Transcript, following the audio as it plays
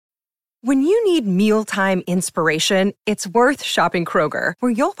When you need mealtime inspiration, it's worth shopping Kroger,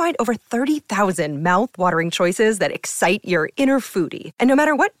 where you'll find over 30,000 mouth-watering choices that excite your inner foodie. And no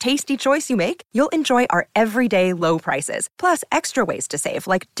matter what tasty choice you make, you'll enjoy our everyday low prices, plus extra ways to save,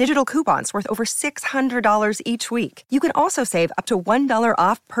 like digital coupons worth over $600 each week. You can also save up to $1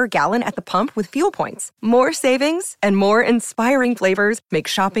 off per gallon at the pump with fuel points. More savings and more inspiring flavors make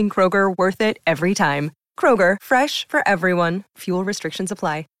shopping Kroger worth it every time. Kroger, fresh for everyone. Fuel restrictions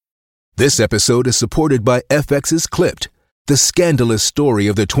apply. This episode is supported by FX's Clipped, the scandalous story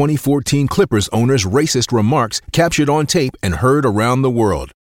of the 2014 Clippers owner's racist remarks captured on tape and heard around the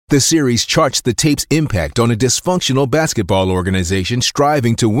world. The series charts the tape's impact on a dysfunctional basketball organization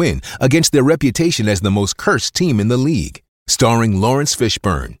striving to win against their reputation as the most cursed team in the league. Starring Lawrence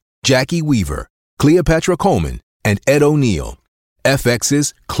Fishburne, Jackie Weaver, Cleopatra Coleman, and Ed O'Neill.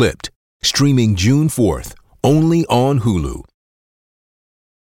 FX's Clipped, streaming June 4th, only on Hulu.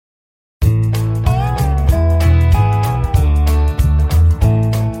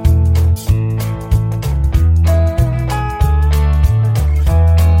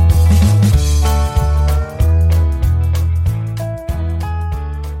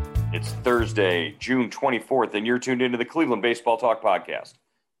 Thursday, June 24th, and you're tuned into the Cleveland Baseball Talk Podcast.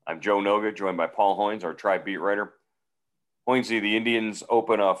 I'm Joe Noga, joined by Paul Hoynes, our Tribe beat writer. Hoynesy, the Indians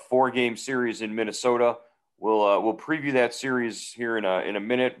open a 4-game series in Minnesota. We'll preview that series here in a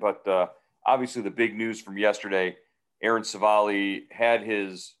minute, but obviously the big news from yesterday, Aaron Civale had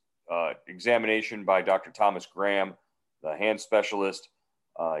his examination by Dr. Thomas Graham, the hand specialist.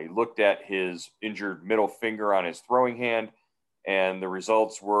 He looked at his injured middle finger on his throwing hand, and the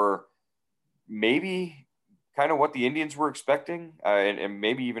results were maybe kind of what the Indians were expecting, and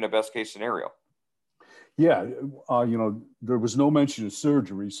maybe even a best-case scenario. Yeah, there was no mention of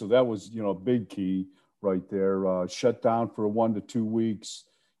surgery, so that was, a big key right there. Shut down for 1 to 2 weeks,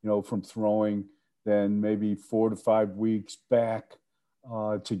 from throwing, then maybe 4 to 5 weeks back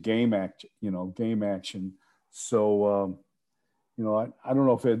to game action. So, I don't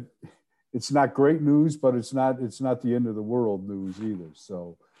know if it's not great news, but it's not the end of the world news either.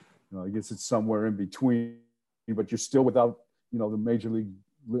 So, I guess it's somewhere in between, but you're still without, the major league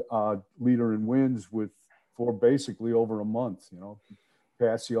leader in wins for basically over a month,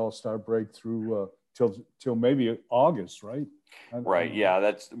 past the All-Star break through till maybe August, right? Right. Yeah.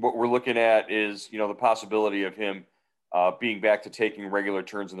 That's what we're looking at is, the possibility of him being back to taking regular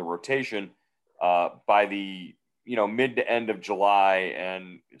turns in the rotation by the, mid to end of July,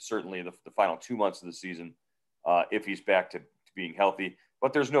 and certainly the final 2 months of the season, if he's back to being healthy.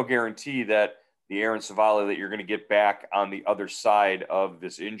 But there's no guarantee that the Aaron Civale that you're going to get back on the other side of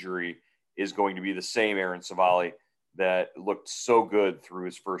this injury is going to be the same Aaron Civale that looked so good through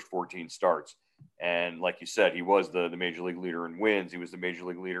his first 14 starts. And like you said, he was the major league leader in wins. He was the major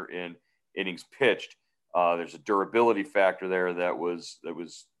league leader in innings pitched. There's a durability factor there that was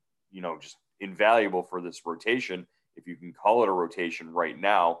just invaluable for this rotation, if you can call it a rotation right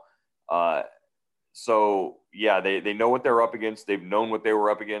now. So yeah, they know what they're up against. They've known what they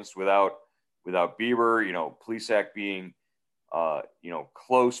were up against without Bieber, Plesac being,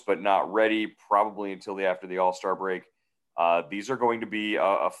 close, but not ready probably until after the All-Star break. These are going to be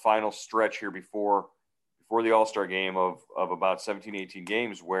a final stretch here before the All-Star game of about 17, 18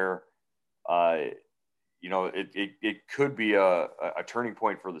 games where, it could be a turning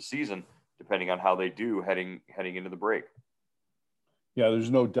point for the season, depending on how they do heading into the break. Yeah,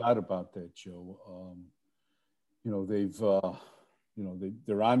 there's no doubt about that, Joe.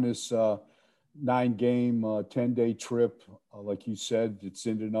 They're on this 9-game, 10-day trip. Like you said, it's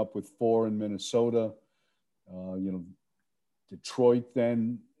ended up with 4 in Minnesota. Detroit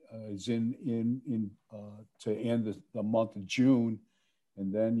then is in to end the month of June.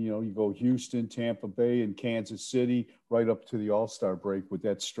 And then, you go Houston, Tampa Bay, and Kansas City right up to the All-Star break with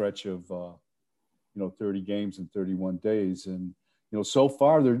that stretch of, 30 games in 31 days. And, so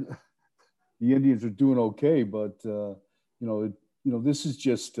far the Indians are doing okay, but, this is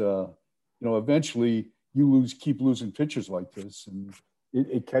just, eventually you keep losing pitchers like this, and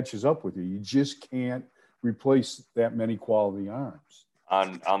it catches up with you. You just can't replace that many quality arms.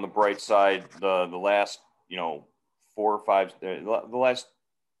 On the bright side, the last, 4 or 5, the last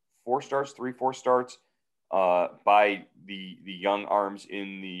 4 starts, 3-4 starts by the young arms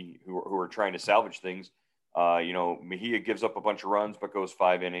who are trying to salvage things. Mejia gives up a bunch of runs, but goes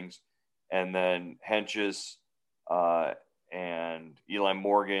 5 innings. And then Hentges and Eli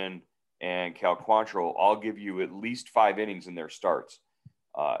Morgan and Cal Quantrill all give you at least 5 innings in their starts.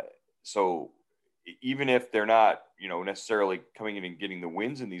 So even if they're not, necessarily coming in and getting the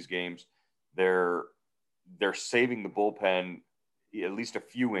wins in these games, they're saving the bullpen at least a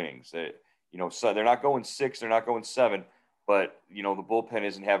few innings. So they're not going 6, they're not going 7, but the bullpen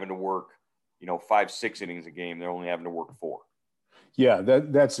isn't having to work 5-6 innings a game. They're only having to work 4. Yeah,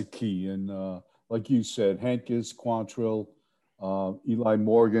 that's a key. And like you said, Henkes, Quantrill, Eli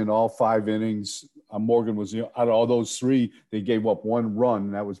Morgan, all 5 innings. Morgan was out of all those 3, they gave up 1 run,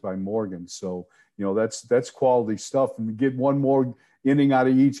 and that was by Morgan. So that's quality stuff. And get 1 more inning out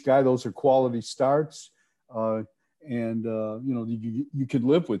of each guy. Those are quality starts. You can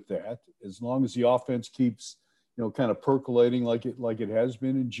live with that as long as the offense keeps, kind of percolating like it has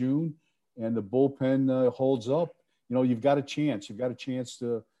been in June, and the bullpen holds up. You've got a chance. You've got a chance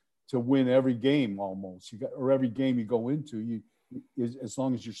to win every game almost. Or every game you go into. As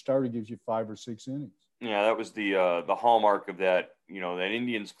long as your starter gives you 5 or 6 innings. Yeah, that was the hallmark of that. That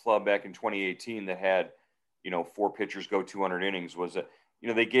Indians club back in 2018 that had 4 pitchers go 200 innings was that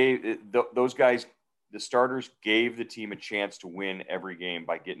they gave those guys. The starters gave the team a chance to win every game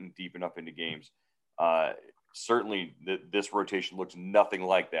by getting deep enough into games. Certainly, this rotation looks nothing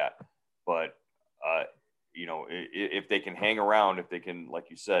like that. But, if they can hang around, if they can, like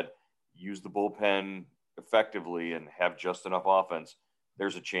you said, use the bullpen effectively and have just enough offense,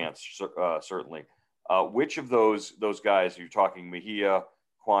 there's a chance, certainly. Which of those guys, you're talking Mejia,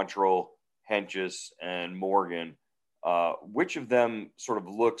 Quantrill, Hentges, and Morgan, which of them sort of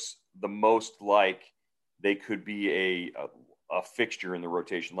looks the most like they could be a fixture in the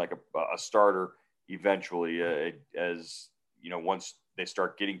rotation, like a starter eventually, as once they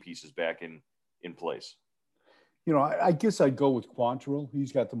start getting pieces back in place? I guess I'd go with Quantrill.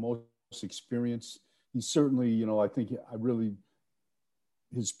 He's got the most experience. He's certainly,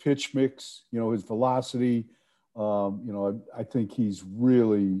 his pitch mix, his velocity. I think he's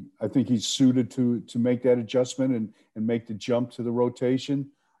suited to make that adjustment and make the jump to the rotation.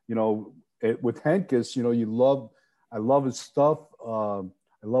 With Henkes, I love his stuff.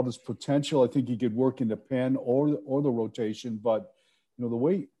 I love his potential. I think he could work in the pen or the rotation. But the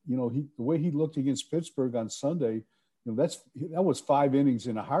way he looked against Pittsburgh on Sunday, that was 5 innings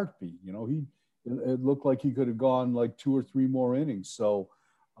in a heartbeat. It looked like he could have gone like 2 or 3 more innings. So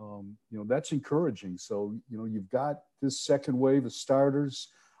that's encouraging. So you've got this second wave of starters.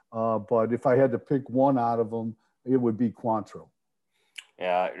 But if I had to pick one out of them, it would be Quantrill.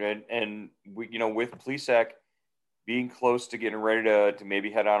 Yeah, and we, with Plesac being close to getting ready to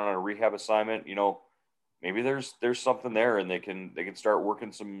maybe head out on a rehab assignment, maybe there's something there, and they can start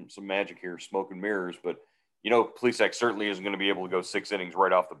working some magic here, smoke and mirrors. But Plesac certainly isn't going to be able to go 6 innings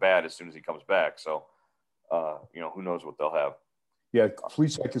right off the bat as soon as he comes back. So who knows what they'll have. Yeah,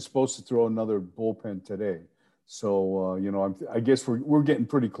 Plesac is supposed to throw another bullpen today. So I guess we're getting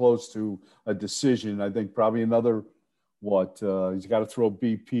pretty close to a decision. I think probably another. He's got to throw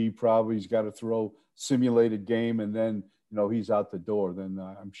BP probably. He's got to throw simulated game, and then, he's out the door. Then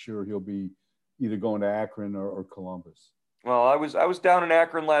I'm sure he'll be either going to Akron or Columbus. Well, I was down in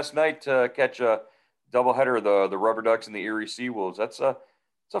Akron last night to catch a doubleheader of the Rubber Ducks and the Erie Seawolves. It's a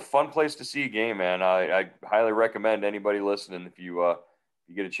fun place to see a game, man. I highly recommend anybody listening if you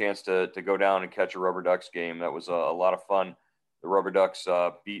get a chance to go down and catch a Rubber Ducks game. That was a lot of fun. The Rubber Ducks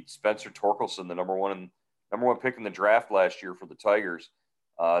beat Spencer Torkelson, the number one pick in the draft last year for the Tigers.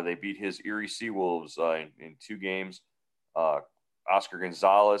 They beat his Erie Seawolves in 2 games. Oscar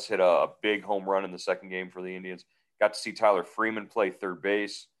Gonzalez hit a big home run in the second game for the Indians. Got to see Tyler Freeman play third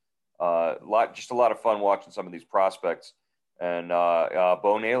base. Just a lot of fun watching some of these prospects. And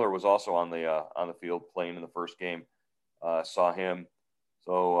Bo Naylor was also on the field playing in the first game. Saw him.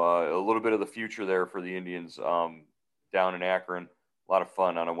 So a little bit of the future there for the Indians down in Akron. A lot of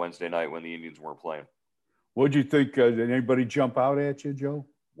fun on a Wednesday night when the Indians weren't playing. What did you think? Did anybody jump out at you, Joe?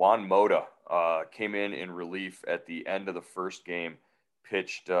 Juan Mota came in relief at the end of the first game,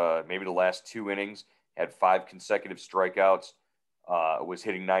 pitched maybe the last 2 innings, had 5 consecutive strikeouts, was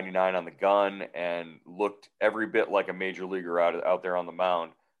hitting 99 on the gun, and looked every bit like a major leaguer out there on the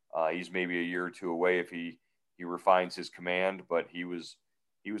mound. He's maybe a year or 2 away if he refines his command, but he was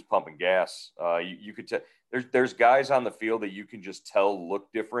pumping gas. You could tell there's guys on the field that you can just tell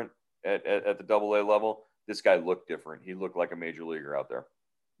look different at the AA level. This guy looked different. He looked like a major leaguer out there.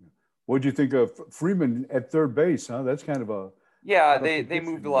 What do you think of Freeman at third base? Huh? That's kind of a they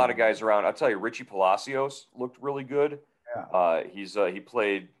moved a lot of guys around. I'll tell you, Richie Palacios looked really good. Yeah. He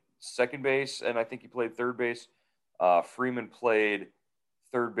played second base, and I think he played third base. Freeman played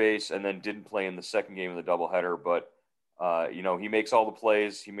third base and then didn't play in the second game of the doubleheader. But he makes all the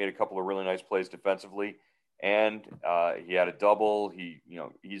plays. He made a couple of really nice plays defensively, and he had a double.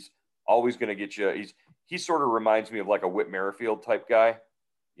 He's always going to get you. He sort of reminds me of like a Whit Merrifield type guy.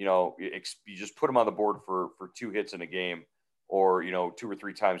 You just put him on the board for 2 hits in a game, or, 2 or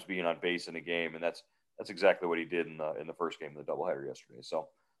 3 times being on base in a game. And that's exactly what he did in the first game of the doubleheader yesterday. So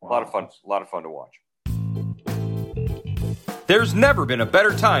wow. A lot of fun to watch. There's never been a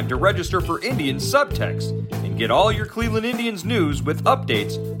better time to register for Indians Subtext and get all your Cleveland Indians news with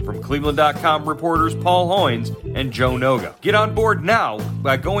updates from Cleveland.com reporters Paul Hoynes and Joe Noga. Get on board now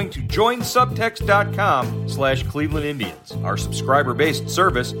by going to joinsubtext.com/Cleveland Indians. Our subscriber-based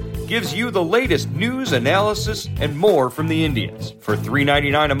service gives you the latest news, analysis, and more from the Indians. For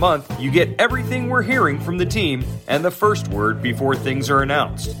 $3.99 a month, you get everything we're hearing from the team and the first word before things are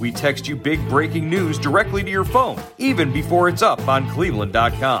announced. We text you big breaking news directly to your phone, even before it's up on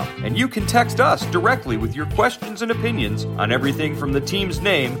Cleveland.com. And you can text us directly with your questions and opinions on everything from the team's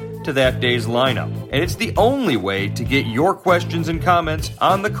name to that day's lineup. And it's the only way to get your questions and comments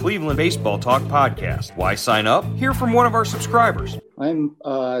on the Cleveland Baseball Talk podcast. Why sign up? Hear from one of our subscribers. I'm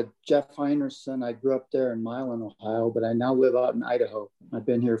Jeff Heinerson. I grew up there in Milan, Ohio, but I now live out in Idaho. I've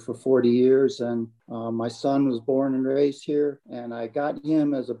been here for 40 years, and my son was born and raised here, and I got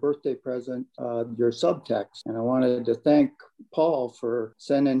him as a birthday present your subtext. And I wanted to thank Paul for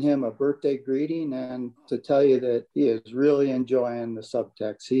sending him a birthday greeting and to tell you that he is really enjoying the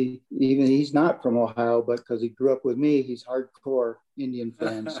subtext. He's not from Ohio, but because he grew up with me, he's hardcore Indian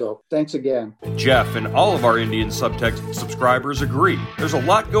fan. So thanks again. Jeff and all of our Indian Subtext subscribers agree. There's a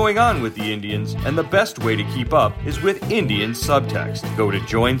lot going on with the Indians, and the best way to keep up is with Indian Subtext. Go to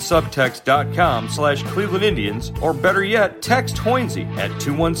joinsubtext.com/Cleveland Indians, or better yet, text Hoynesy at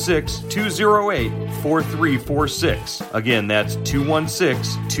 216-208-4346. Again, that's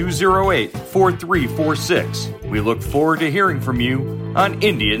 216-208-4346. We look forward to hearing from you on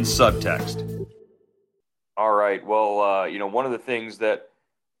Indian Subtext. All right. Well, one of the things that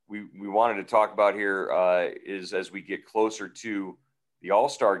we wanted to talk about here is as we get closer to the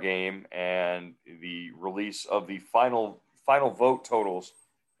All-Star game and the release of the final vote totals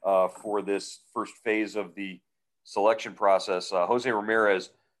for this first phase of the selection process. Jose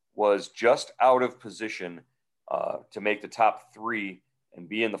Ramirez was just out of position to make the top 3 and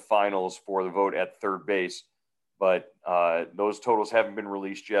be in the finals for the vote at third base. But those totals haven't been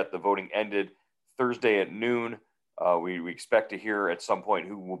released yet. The voting ended Thursday at noon. We expect to hear at some point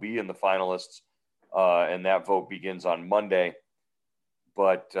who will be in the finalists, and that vote begins on Monday.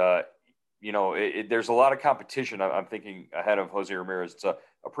 But, there's a lot of competition. I'm thinking ahead of Jose Ramirez. It's a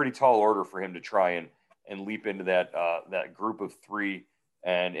pretty tall order for him to try and leap into that group of 3.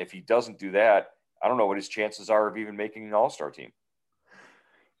 And if he doesn't do that, I don't know what his chances are of even making an all-star team.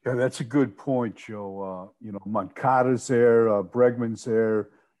 Yeah, that's a good point, Joe. Moncada's there, Bregman's there,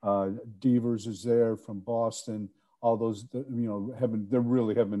 Devers is there from Boston. All those, they're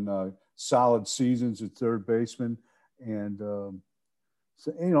really having solid seasons at third baseman, and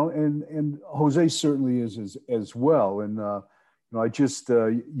and Jose certainly is as well. And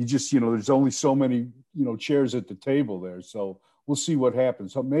there's only so many chairs at the table there, so we'll see what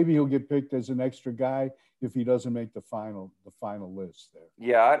happens. So maybe he'll get picked as an extra guy if he doesn't make the final list there.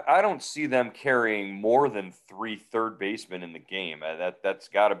 Yeah, I don't see them carrying more than 3 third basemen in the game. That's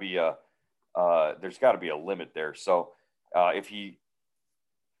got to be there's got to be a limit there. So if he's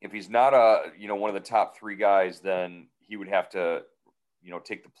not one of the top 3 guys, then he would have to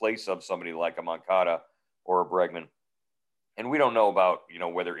take the place of somebody like a Moncada or a Bregman. And we don't know about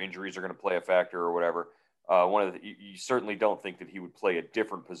whether injuries are going to play a factor or whatever. You certainly don't think that he would play a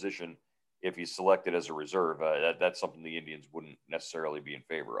different position if he's selected as a reserve. That's something the Indians wouldn't necessarily be in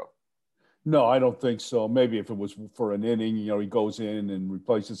favor of. No, I don't think so. Maybe if it was for an inning, he goes in and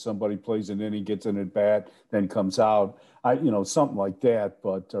replaces somebody, plays an inning, gets an at bat, then comes out. Something like that,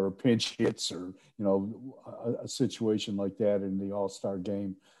 or pinch hits, or a situation like that in the All-Star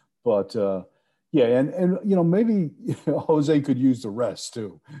game. But maybe Jose could use the rest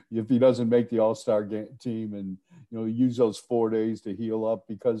too if he doesn't make the All-Star team, and use those 4 days to heal up,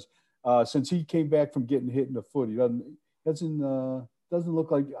 because since he came back from getting hit in the foot, he doesn't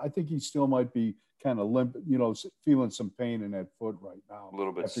look like. I think he still might be kind of limp, feeling some pain in that foot right now. A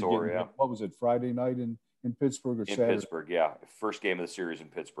little bit sore, yeah. What was it, Friday night in Pittsburgh or Saturday? In Pittsburgh, yeah. First game of the series in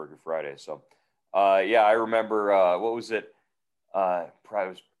Pittsburgh Friday. So, I remember, what was it? Probably it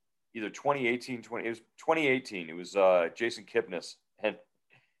was either 2018. It was 2018. It was Jason Kipnis. And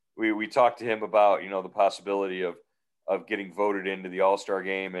we talked to him about, the possibility of getting voted into the All-Star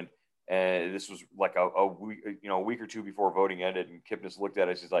game. And this was like a week or two before voting ended. And Kipnis looked at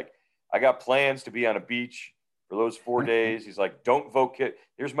us. He's like, I got plans to be on a beach for those 4 days. He's like, don't vote Kip.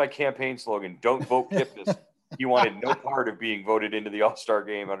 Here's my campaign slogan. Don't vote Kipnis. He wanted no part of being voted into the All-Star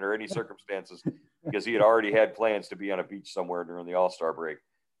game under any circumstances, because he had already had plans to be on a beach somewhere during the All-Star break.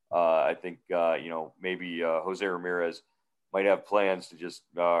 I think, maybe Jose Ramirez might have plans to just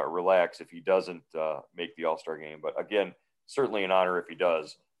relax if he doesn't make the All-Star game. But again, certainly an honor if he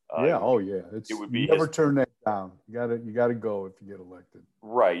does. Yeah. It would be never turn that down. You gotta go if you get elected.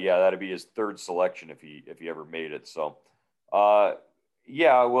 Right. Yeah, that'd be his third selection if he ever made it. So,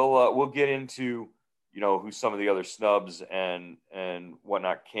 yeah, we'll get into who some of the other snubs and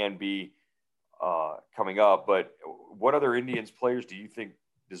whatnot can be coming up. But what other Indians players do you think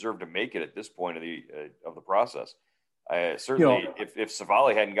deserve to make it at this point of the process? Certainly, if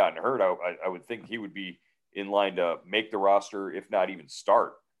Savali hadn't gotten hurt, I would think he would be in line to make the roster, if not even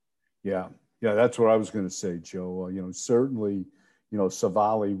start. Yeah, that's what I was going to say, Joe. Certainly,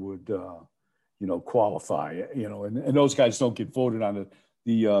 Savali would, qualify. And those guys don't get voted on.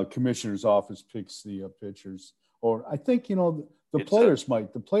 The commissioner's office picks the pitchers, or I think the players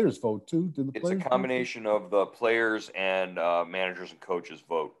might. The players vote too. It's a combination of the players and managers and coaches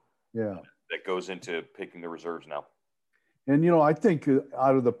vote. Yeah, that goes into picking the reserves now. And I think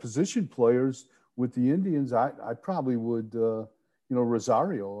out of the position players with the Indians, I probably would.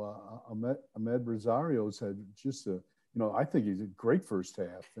 Rosario, Ahmed Rosario's had just I think he's a great first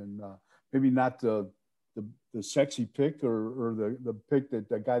half, and maybe not the sexy pick or the pick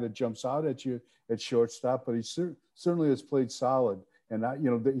the guy that jumps out at you at shortstop, but he certainly has played solid, and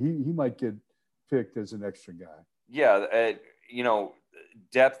he might get picked as an extra guy. Yeah,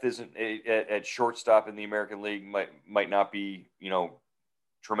 depth isn't at shortstop in the American League might not be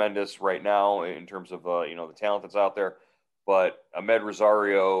tremendous right now in terms of the talent that's out there. But Ahmed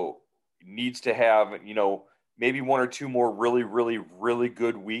Rosario needs to have, maybe one or two more really, really, really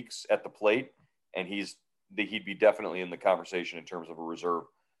good weeks at the plate, and he'd be definitely in the conversation in terms of a reserve.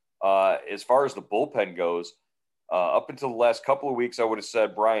 As far as the bullpen goes, up until the last couple of weeks, I would have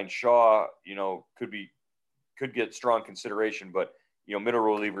said Brian Shaw, could get strong consideration, but middle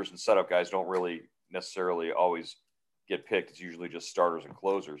relievers and setup guys don't really necessarily always get picked. It's usually just starters and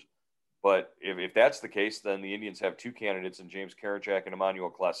closers. But if that's the case, then the Indians have two candidates in James Karinchak and Emmanuel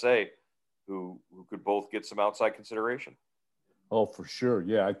Clase, who could both get some outside consideration. Oh, for sure.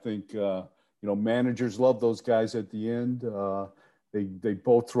 Yeah, I think, managers love those guys at the end. They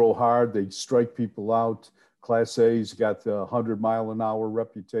both throw hard. They strike people out. Clase's got the 100-mile-an-hour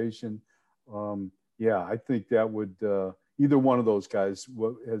reputation. I think that would either one of those guys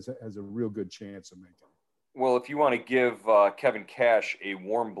has a real good chance of making it. Well, if you want to give Kevin Cash a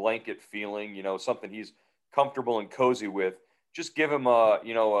warm blanket feeling, something he's comfortable and cozy with, just give him a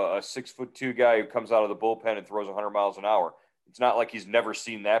 6'2" guy who comes out of the bullpen and throws 100 miles an hour. It's not like he's never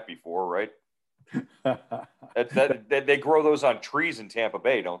seen that before, right? They grow those on trees in Tampa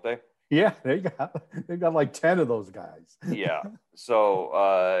Bay, don't they? Yeah, they got like 10 of those guys. Yeah.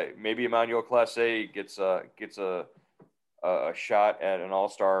 So maybe Emmanuel Clase gets a shot at an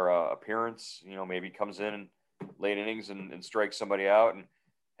all-star appearance, maybe comes in late innings and strikes somebody out. And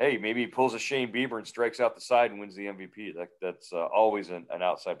hey, maybe he pulls a Shane Bieber and strikes out the side and wins the MVP. That's always an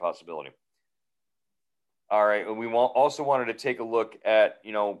outside possibility. All right. And we also wanted to take a look at,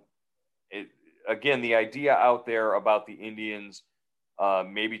 again, the idea out there about the Indians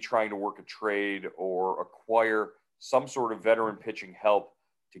maybe trying to work a trade or acquire some sort of veteran pitching help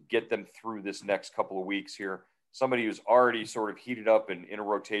to get them through this next couple of weeks here. Somebody who's already sort of heated up and in a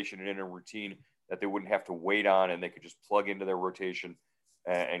rotation and in a routine that they wouldn't have to wait on, and they could just plug into their rotation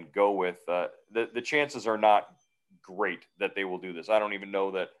and go with. The chances are not great that they will do this. I don't even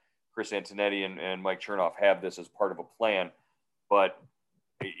know that Chris Antonetti and Mike Chernoff have this as part of a plan. But,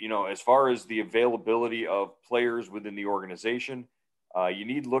 as far as the availability of players within the organization, you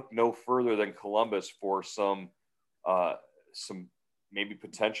need look no further than Columbus for some maybe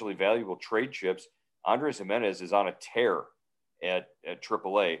potentially valuable trade chips. Andrés Giménez is on a tear at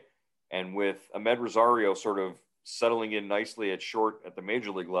AAA, and with Ahmed Rosario sort of settling in nicely at short at the major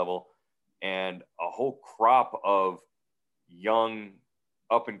league level, and a whole crop of young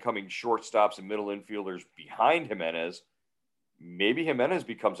up-and-coming shortstops and middle infielders behind Giménez, maybe Giménez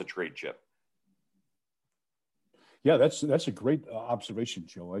becomes a trade chip. Yeah, that's a great observation,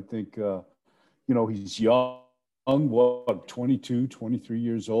 Joe. I think, he's young, 22, 23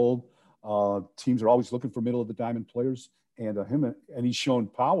 years old. Teams are always looking for middle of the diamond players, and he's shown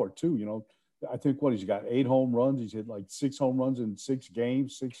power too. I think he's got 8 home runs. He's hit like 6 home runs in 6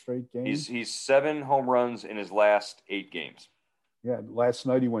 straight games. He's 7 home runs in his last 8 games. Yeah, last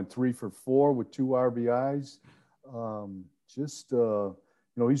night he went 3 for 4 with 2 RBIs.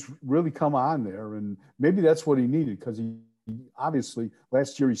 He's really come on there, and maybe that's what he needed, because he obviously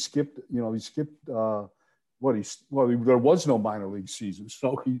last year he skipped. There was no minor league season,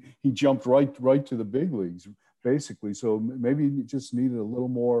 so he jumped right to the big leagues basically. So maybe he just needed a little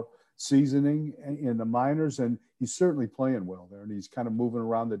more seasoning in the minors, and he's certainly playing well there, and he's kind of moving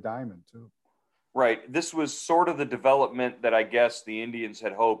around the diamond too. Right. This was sort of the development that I guess the Indians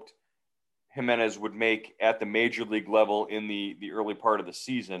had hoped Giménez would make at the major league level in the early part of the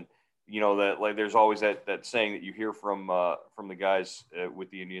season. That like there's always that saying that you hear from the guys with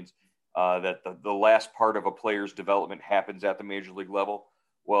the Indians that the last part of a player's development happens at the major league level.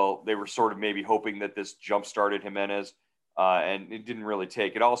 Well, they were sort of maybe hoping that this jump-started Giménez, and it didn't really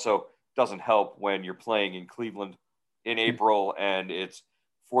take. It also doesn't help when you're playing in Cleveland in April and it's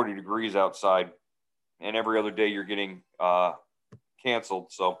 40 degrees outside, and every other day you're getting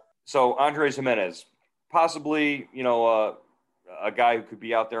canceled. So Andrés Giménez, possibly, a guy who could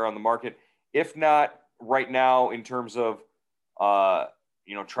be out there on the market. If not right now in terms of,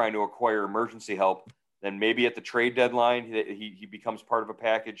 trying to acquire emergency help, then maybe at the trade deadline, he becomes part of a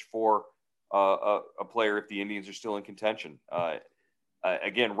package for a player if the Indians are still in contention.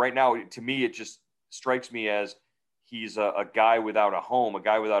 Again, right now, to me, it just strikes me as he's a guy without a home, a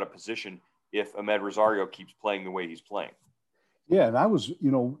guy without a position if Ahmed Rosario keeps playing the way he's playing. Yeah, and I was,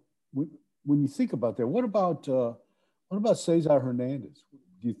 when you think about that, what about Cesar Hernandez?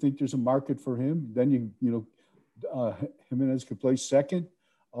 Do you think there's a market for him? Then Giménez could play second.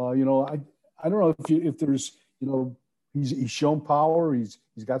 I don't know if there's, he's shown power. He's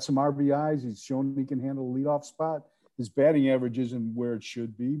got some RBIs. He's shown he can handle a leadoff spot. His batting average isn't where it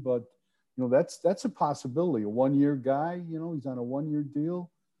should be, but that's a possibility. A 1-year guy, he's on a 1-year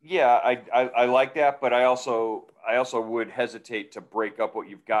deal. Yeah, I like that, but I also would hesitate to break up what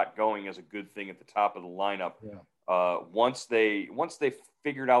you've got going as a good thing at the top of the lineup. Yeah. Once they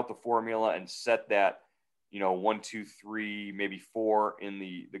figured out the formula and set that, 1, 2, 3, maybe 4 in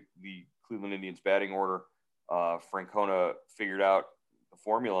the Cleveland Indians batting order, Francona figured out the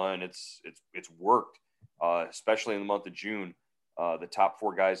formula, and it's worked, especially in the month of June. The top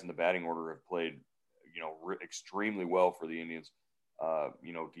 4 guys in the batting order have played, extremely well for the Indians. Do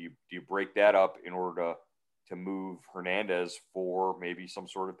you break that up in order to move Hernandez for maybe some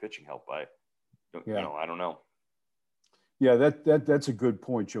sort of pitching help? I don't know. Yeah, that's a good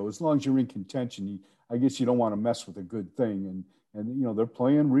point, Joe. As long as you're in contention, I guess you don't want to mess with a good thing. And they're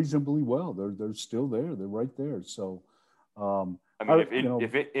playing reasonably well. They're still there. They're right there. So,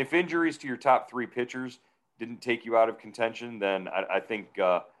 if injuries to your top 3 pitchers didn't take you out of contention, then I think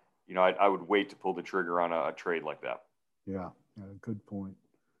I would wait to pull the trigger on a trade like that. Yeah, good point.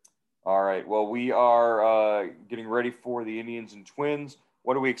 All right. Well, we are getting ready for the Indians and Twins.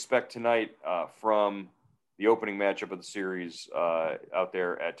 What do we expect tonight from the opening matchup of the series out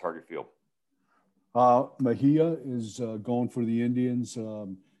there at Target Field? Mejia is going for the Indians.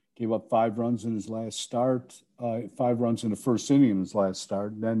 Gave up 5 runs in his last start, 5 runs in the first inning in his last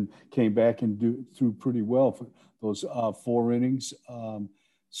start, and then came back and threw pretty well for those 4 innings. And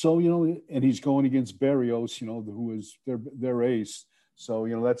he's going against Berrios, who is their ace. So,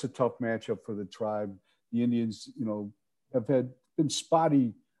 that's a tough matchup for the Tribe. The Indians, have been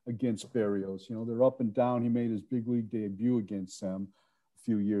spotty against Berrios. They're up and down. He made his big league debut against them a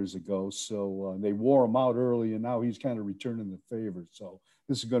few years ago. So they wore him out early, and now he's kind of returning the favor. So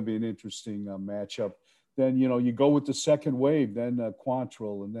this is going to be an interesting matchup. Then, you go with the second wave, then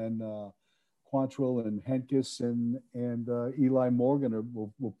Quantrill, and then Quantrill and Henkes and Eli Morgan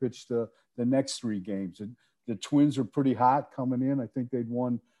will pitch the next 3 games. And the Twins are pretty hot coming in. I think they'd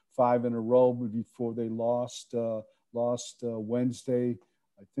won 5 in a row before they lost Wednesday.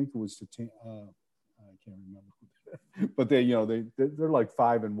 I think it was I can't remember, but they're like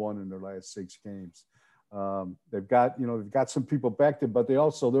 5-1 in their last 6 games. They've got some people back there, but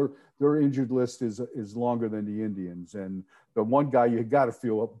their injured list is longer than the Indians. And the one guy you got to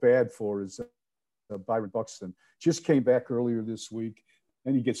feel bad for is Byron Buxton. Just came back earlier this week,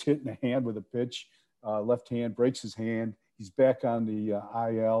 and he gets hit in the hand with a pitch, left hand, breaks his hand. He's back on the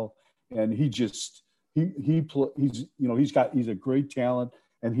IL, and he's a great talent,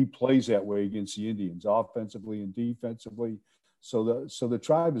 and he plays that way against the Indians, offensively and defensively. So the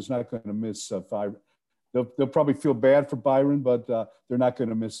Tribe is not going to miss 5. They'll probably feel bad for Byron, but they're not going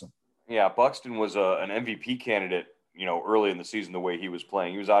to miss him. Yeah, Buxton was an MVP candidate, early in the season, the way he was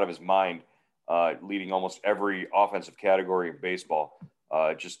playing. He was out of his mind, leading almost every offensive category in baseball.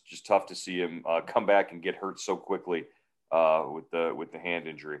 Just tough to see him come back and get hurt so quickly with the hand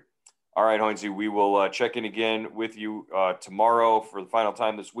injury. All right, Hoynesy, we will check in again with you tomorrow for the final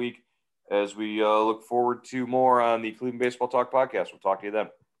time this week as we look forward to more on the Cleveland Baseball Talk podcast. We'll talk to you then.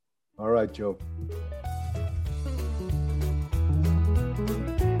 All right, Joe.